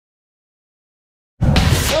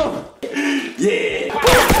Yeah.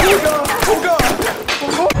 Oh God. Oh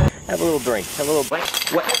God. Have a little drink. Have a little. What?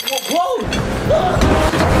 Whoa.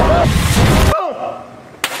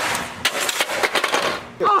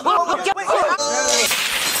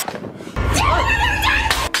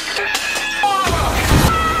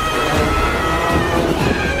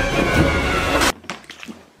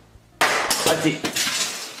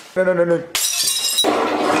 No.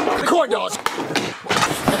 Corn dogs.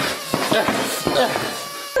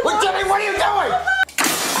 What, Jimmy? What are you doing?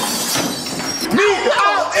 Me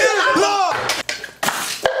out in love.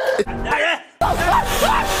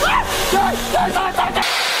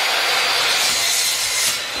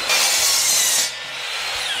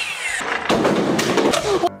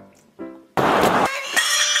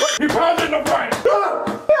 He pounded in the brain.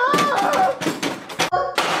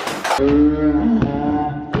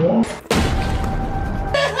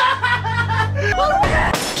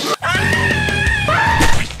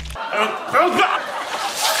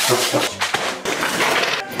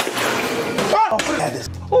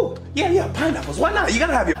 Oh, yeah, pineapples. Why not? You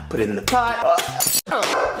gotta have your. Put it in the pot.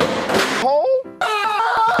 Hole?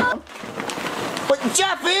 But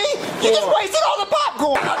Jeffy, you just wasted all the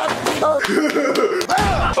popcorn.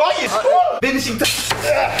 Oh, you finishing.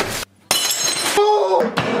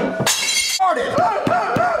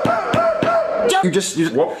 You just.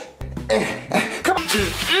 Whoa. Come on.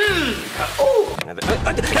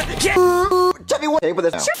 Jeffy, what? Hey, with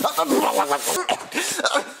this.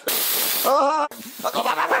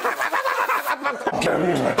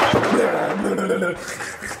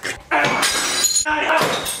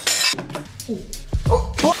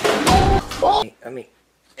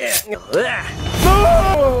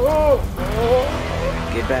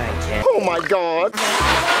 Goodbye, cat. Oh my God.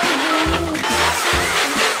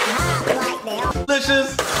 Delicious.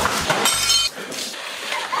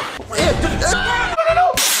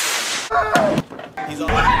 He's all.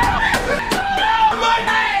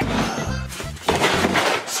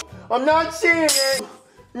 I'm not seeing it.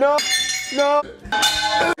 No.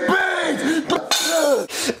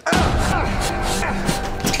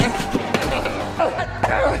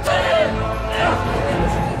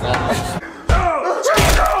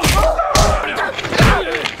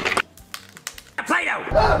 Play-Doh!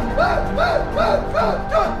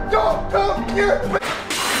 Don't come here.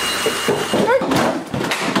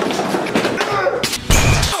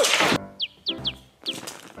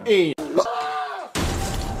 Hey.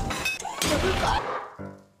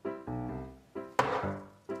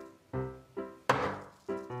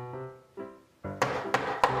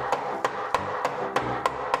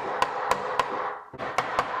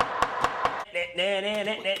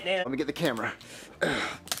 Let me get the camera.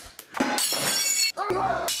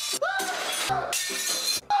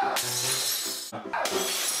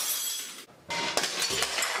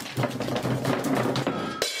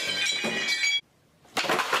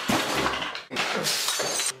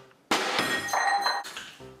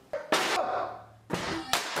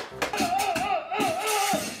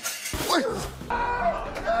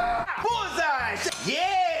 Bullseye!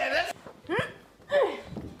 Yeah, that's.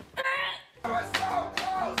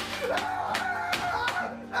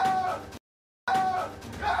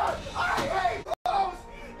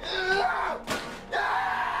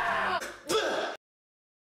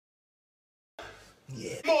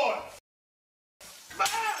 Yeah. More.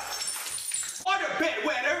 Order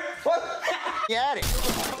bedwetter. What? Get it.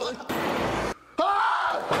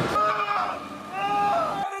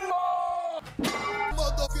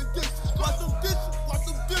 Motherfucking dishes, wash them dishes, wash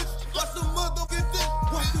them dishes, wash them motherfucking dishes,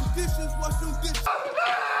 wash them dishes, wash them dishes.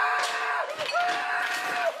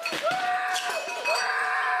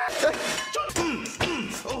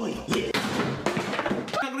 Oh yeah.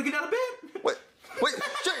 I'm gonna get out of bed. Wait,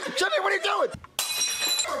 Jimmy, what are you doing?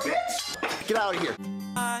 Get out of here.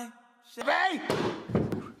 Jimmy!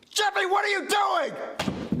 Jimmy, what are you doing?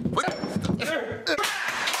 What?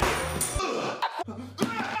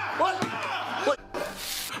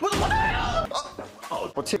 What the hell?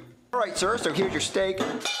 Oh, well, all right, sir, so here's your steak.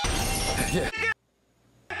 Yeah.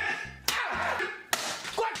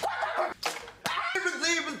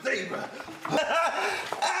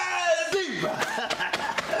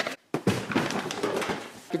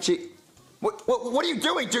 What are you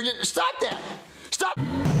doing, Junior? Stop that! Stop!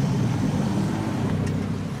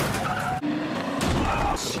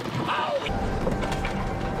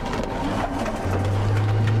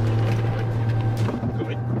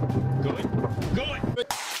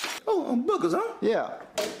 Oh, boogers, huh? Yeah.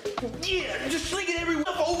 Yeah, just slinging everyone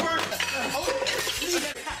over.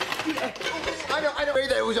 I know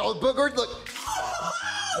that it was all boogered. Look.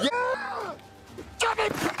 Yeah. Jump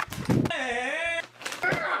it!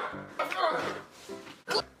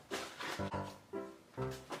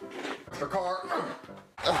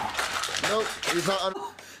 It's not.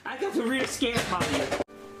 I got the real scare from you.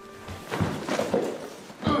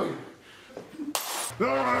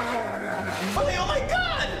 Oh my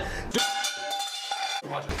God!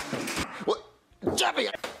 What? Jeffy!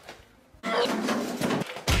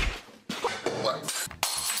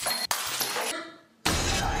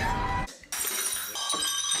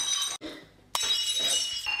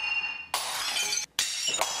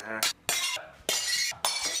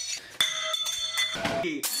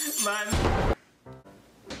 Man.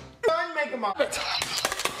 Man, make him up. Look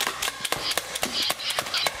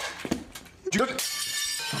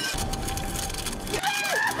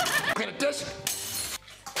at this.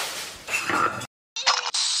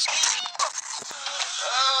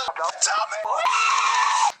 Tell me.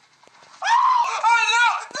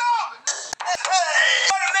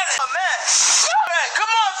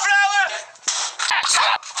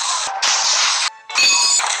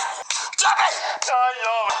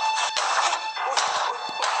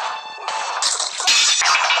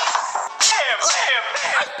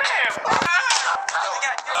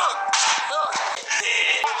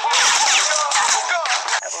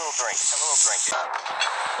 Have a little drink. Have a little drink.